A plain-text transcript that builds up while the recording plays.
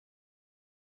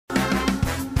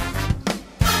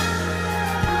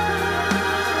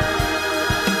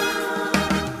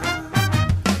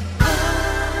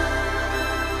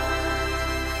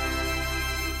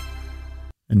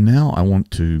now I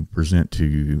want to present to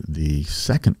you the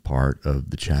second part of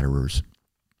the Chatterers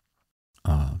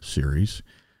series.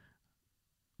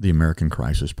 The American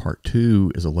Crisis Part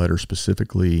 2 is a letter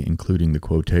specifically including the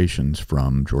quotations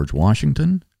from George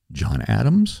Washington, John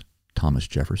Adams, Thomas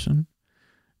Jefferson,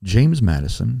 James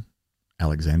Madison,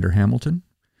 Alexander Hamilton,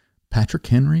 Patrick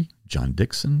Henry, John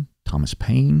Dixon, Thomas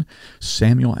Paine,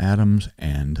 Samuel Adams,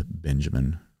 and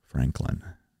Benjamin Franklin.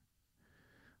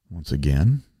 Once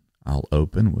again, I'll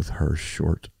open with her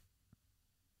short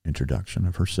introduction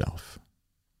of herself.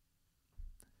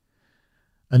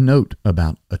 A note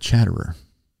about a chatterer.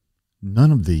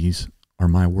 None of these are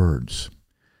my words.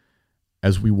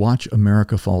 As we watch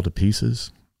America fall to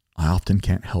pieces, I often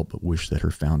can't help but wish that her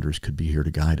founders could be here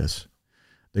to guide us.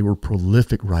 They were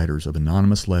prolific writers of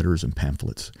anonymous letters and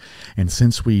pamphlets, and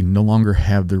since we no longer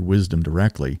have their wisdom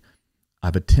directly,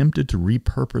 I've attempted to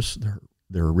repurpose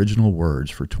their original words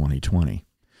for 2020.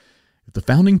 If the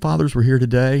Founding Fathers were here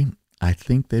today, I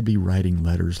think they'd be writing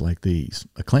letters like these,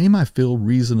 a claim I feel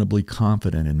reasonably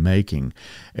confident in making,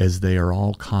 as they are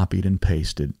all copied and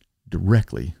pasted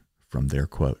directly from their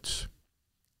quotes.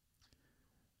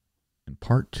 And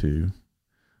part 2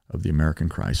 of the American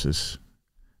Crisis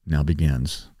now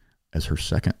begins as her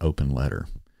second open letter.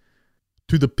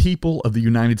 To the people of the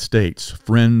United States,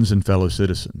 friends and fellow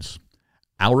citizens,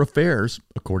 our affairs,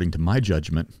 according to my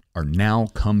judgment, are now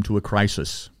come to a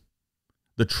crisis.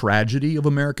 The tragedy of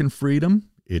American freedom,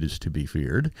 it is to be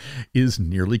feared, is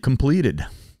nearly completed.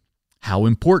 How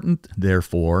important,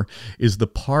 therefore, is the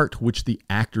part which the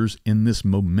actors in this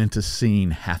momentous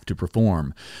scene have to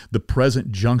perform. The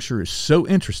present juncture is so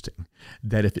interesting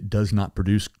that if it does not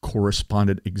produce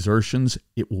correspondent exertions,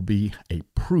 it will be a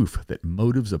proof that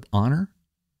motives of honor,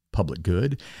 public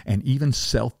good, and even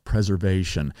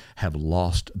self-preservation have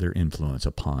lost their influence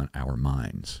upon our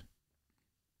minds.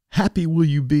 Happy will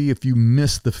you be if you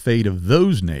miss the fate of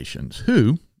those nations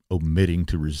who, omitting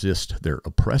to resist their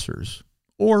oppressors,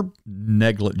 or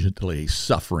negligently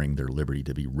suffering their liberty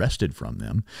to be wrested from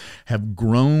them, have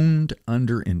groaned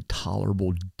under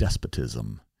intolerable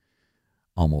despotism.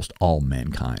 Almost all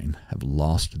mankind have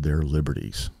lost their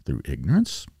liberties through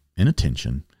ignorance,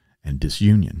 inattention, and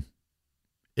disunion.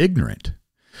 Ignorant,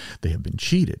 they have been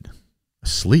cheated.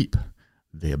 Asleep,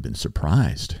 they have been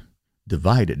surprised.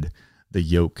 Divided, the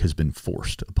yoke has been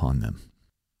forced upon them.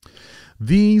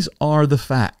 These are the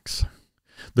facts.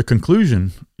 The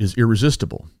conclusion is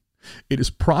irresistible. It is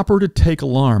proper to take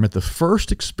alarm at the first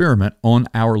experiment on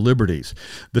our liberties.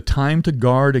 The time to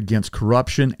guard against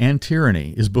corruption and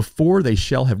tyranny is before they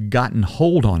shall have gotten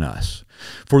hold on us.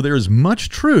 For there is much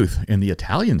truth in the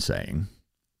Italian saying,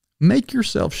 "Make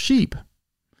yourself sheep,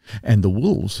 and the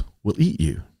wolves will eat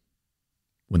you."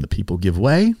 When the people give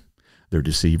way, their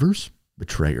deceivers,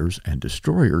 betrayers, and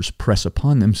destroyers press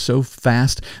upon them so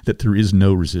fast that there is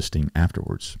no resisting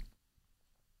afterwards.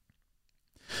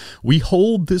 We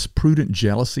hold this prudent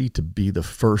jealousy to be the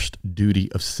first duty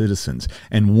of citizens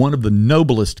and one of the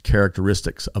noblest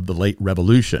characteristics of the late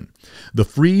Revolution. The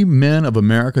free men of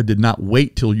America did not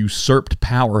wait till usurped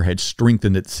power had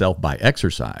strengthened itself by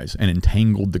exercise and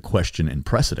entangled the question in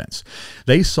precedents.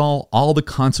 They saw all the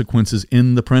consequences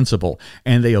in the principle,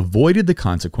 and they avoided the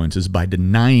consequences by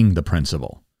denying the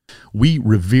principle. We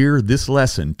revere this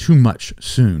lesson too much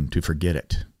soon to forget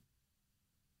it.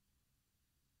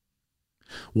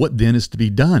 What then is to be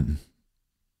done?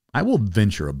 I will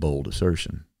venture a bold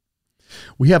assertion.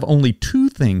 We have only two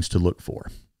things to look for.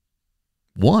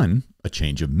 One, a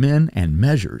change of men and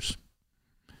measures.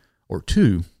 Or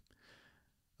two,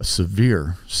 a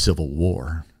severe civil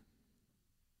war.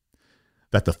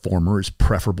 That the former is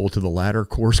preferable to the latter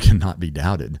course cannot be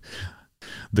doubted.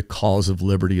 The cause of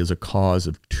liberty is a cause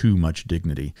of too much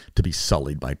dignity to be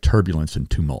sullied by turbulence and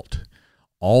tumult.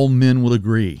 All men will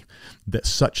agree that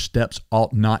such steps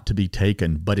ought not to be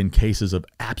taken but in cases of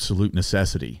absolute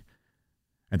necessity,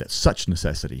 and that such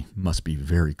necessity must be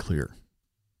very clear.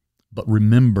 But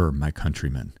remember, my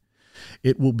countrymen,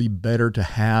 it will be better to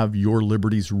have your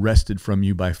liberties wrested from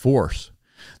you by force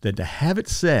than to have it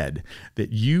said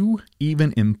that you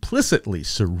even implicitly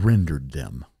surrendered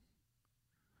them.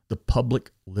 The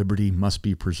public liberty must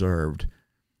be preserved,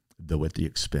 though at the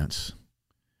expense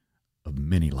of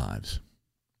many lives.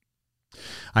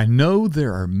 I know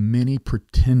there are many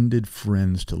pretended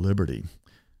friends to liberty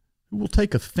who will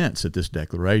take offense at this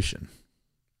declaration.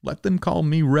 Let them call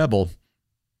me rebel,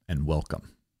 and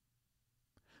welcome.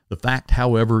 The fact,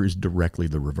 however, is directly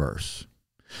the reverse.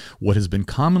 What has been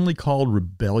commonly called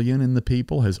rebellion in the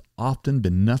people has often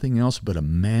been nothing else but a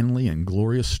manly and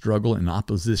glorious struggle in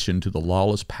opposition to the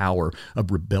lawless power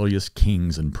of rebellious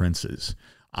kings and princes.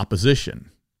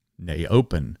 Opposition, nay,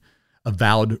 open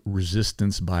Avowed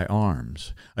resistance by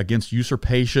arms against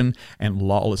usurpation and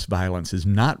lawless violence is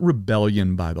not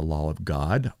rebellion by the law of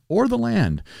God or the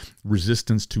land.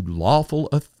 Resistance to lawful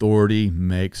authority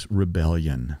makes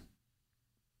rebellion.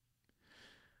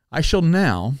 I shall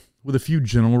now, with a few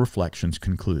general reflections,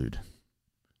 conclude.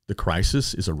 The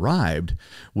crisis is arrived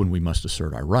when we must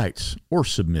assert our rights or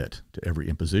submit to every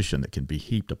imposition that can be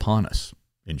heaped upon us.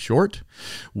 In short,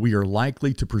 we are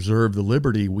likely to preserve the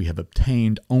liberty we have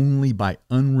obtained only by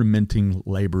unremitting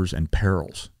labors and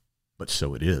perils. But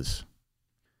so it is.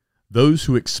 Those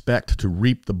who expect to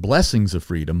reap the blessings of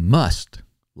freedom must,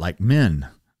 like men,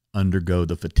 undergo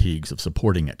the fatigues of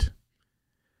supporting it.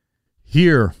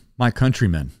 Hear, my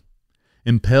countrymen,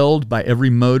 impelled by every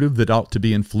motive that ought to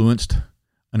be influenced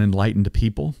an enlightened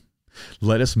people,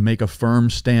 let us make a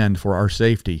firm stand for our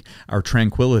safety, our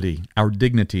tranquility, our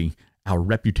dignity, our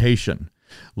reputation.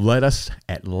 Let us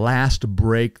at last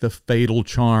break the fatal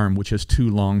charm which has too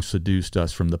long seduced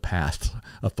us from the path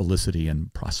of felicity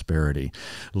and prosperity.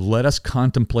 Let us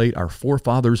contemplate our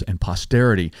forefathers and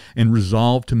posterity and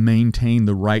resolve to maintain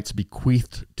the rights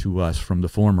bequeathed to us from the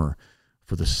former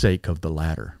for the sake of the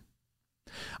latter.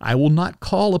 I will not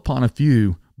call upon a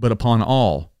few, but upon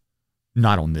all,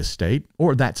 not on this state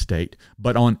or that state,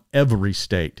 but on every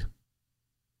state.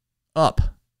 Up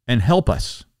and help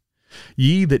us.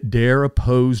 Ye that dare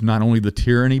oppose not only the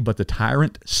tyranny, but the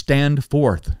tyrant, stand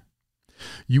forth.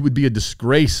 You would be a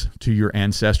disgrace to your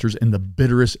ancestors and the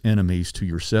bitterest enemies to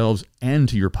yourselves and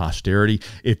to your posterity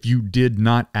if you did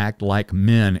not act like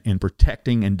men in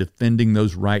protecting and defending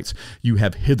those rights you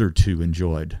have hitherto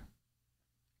enjoyed.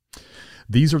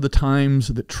 These are the times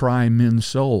that try men's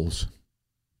souls.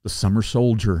 The summer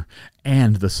soldier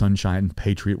and the sunshine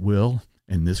patriot will,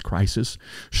 in this crisis,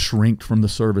 shrink from the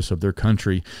service of their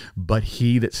country, but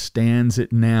he that stands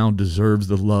it now deserves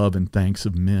the love and thanks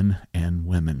of men and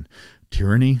women.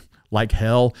 Tyranny, like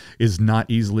hell, is not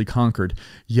easily conquered,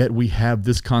 yet we have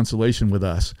this consolation with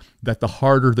us, that the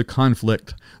harder the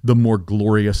conflict, the more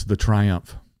glorious the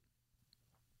triumph.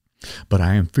 But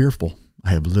I am fearful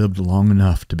I have lived long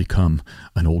enough to become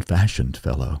an old-fashioned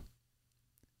fellow.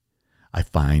 I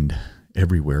find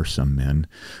everywhere some men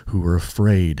who are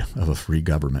afraid of a free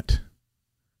government.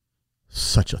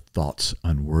 Such a thought's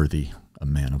unworthy a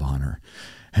man of honor,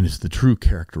 and is the true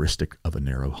characteristic of a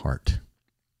narrow heart.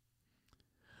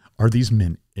 Are these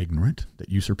men ignorant that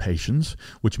usurpations,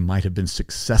 which might have been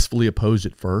successfully opposed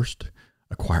at first,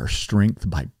 acquire strength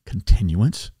by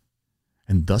continuance,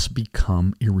 and thus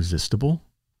become irresistible?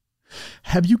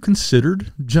 Have you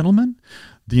considered, gentlemen,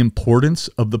 the importance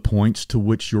of the points to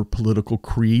which your political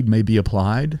creed may be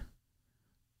applied?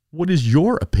 What is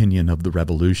your opinion of the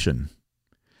revolution?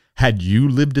 Had you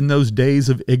lived in those days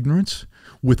of ignorance,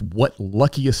 with what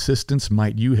lucky assistance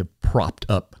might you have propped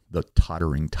up the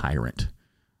tottering tyrant?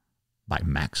 By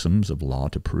maxims of law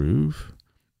to prove,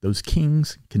 those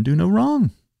kings can do no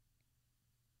wrong.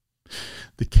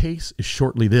 The case is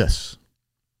shortly this.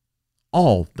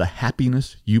 All the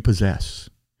happiness you possess,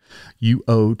 you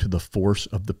owe to the force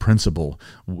of the principle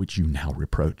which you now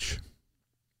reproach.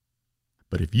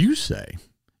 But if you say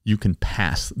you can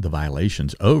pass the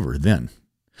violations over, then,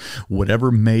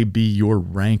 whatever may be your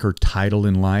rank or title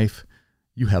in life,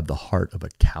 you have the heart of a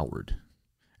coward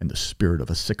and the spirit of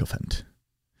a sycophant.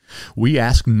 We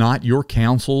ask not your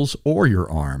counsels or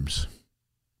your arms.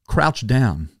 Crouch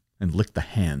down and lick the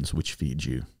hands which feed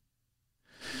you.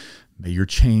 May your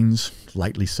chains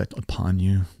lightly set upon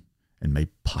you, and may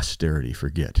posterity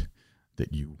forget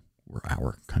that you were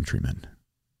our countrymen.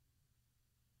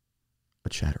 A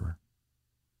Chatterer.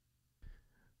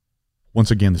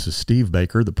 Once again, this is Steve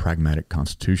Baker, the Pragmatic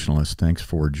Constitutionalist. Thanks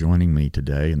for joining me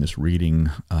today in this reading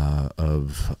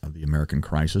of The American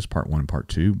Crisis, Part 1 and Part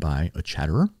 2 by A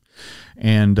Chatterer.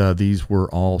 And these were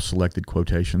all selected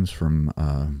quotations from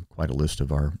quite a list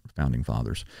of our founding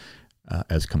fathers,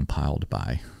 as compiled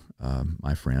by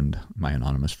my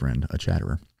anonymous friend, A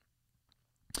Chatterer.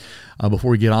 Before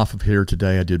we get off of here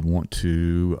today, I did want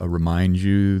to remind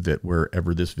you that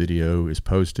wherever this video is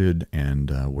posted and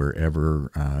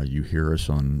wherever you hear us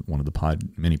on one of the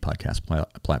many podcast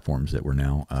platforms that we're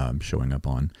now showing up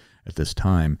on at this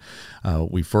time,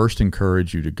 we first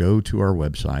encourage you to go to our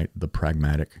website,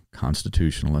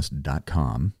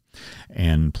 thepragmaticconstitutionalist.com,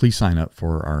 And please sign up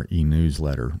for our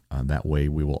e-newsletter. That way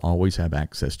we will always have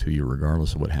access to you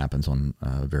regardless of what happens on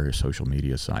various social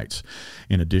media sites.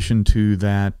 In addition to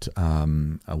that,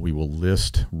 we will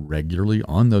list regularly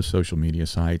on those social media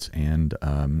sites and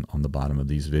on the bottom of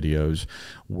these videos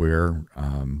where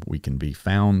we can be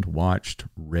found, watched,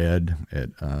 read at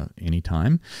any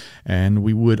time. And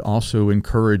we would also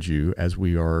encourage you, as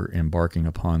we are embarking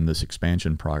upon this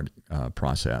expansion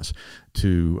process,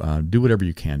 to do whatever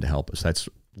you can to help us. That's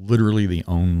literally the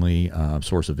only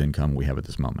source of income we have at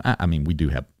this moment. I mean, we do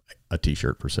have a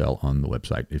T-shirt for sale on the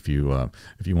website. If you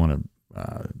want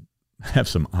to have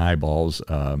some eyeballs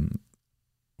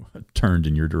turned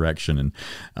in your direction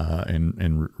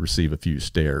and receive a few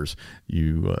stares,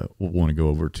 you will want to go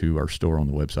over to our store on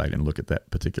the website and look at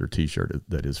that particular T-shirt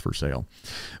that is for sale.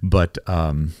 But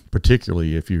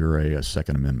particularly if you're a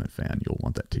Second Amendment fan, you'll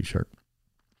want that T-shirt.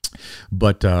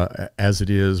 But as it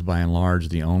is, by and large,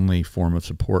 the only form of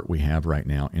support we have right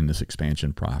now in this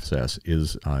expansion process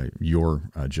is your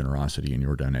generosity and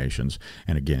your donations.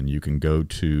 And again, you can go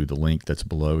to the link that's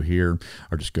below here,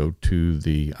 or just go to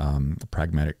the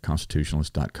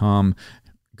pragmaticconstitutionalist.com,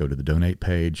 go to the donate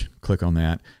page, click on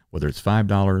that. Whether it's $5,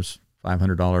 $500,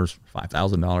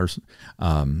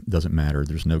 $5,000, doesn't matter.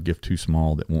 There's no gift too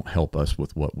small that won't help us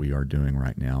with what we are doing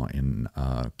right now in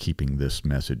keeping this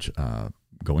message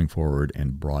going forward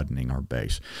and broadening our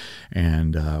base.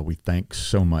 And we thank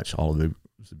so much all of those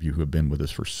of you who have been with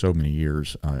us for so many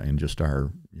years in just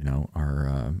our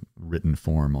written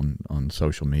form on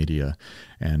social media,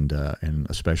 and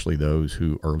especially those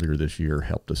who earlier this year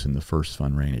helped us in the first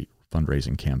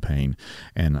fundraising campaign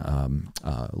and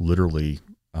literally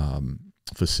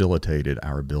facilitated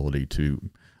our ability to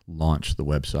launch the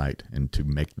website and to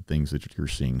make the things that you're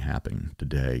seeing happen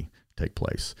today take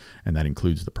place. And that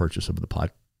includes the purchase of the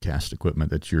podcast equipment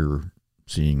that you're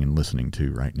seeing and listening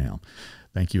to right now.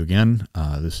 Thank you again.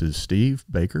 This is Steve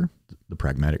Baker, the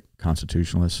Pragmatic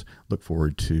Constitutionalist. Look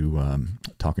forward to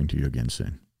talking to you again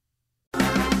soon.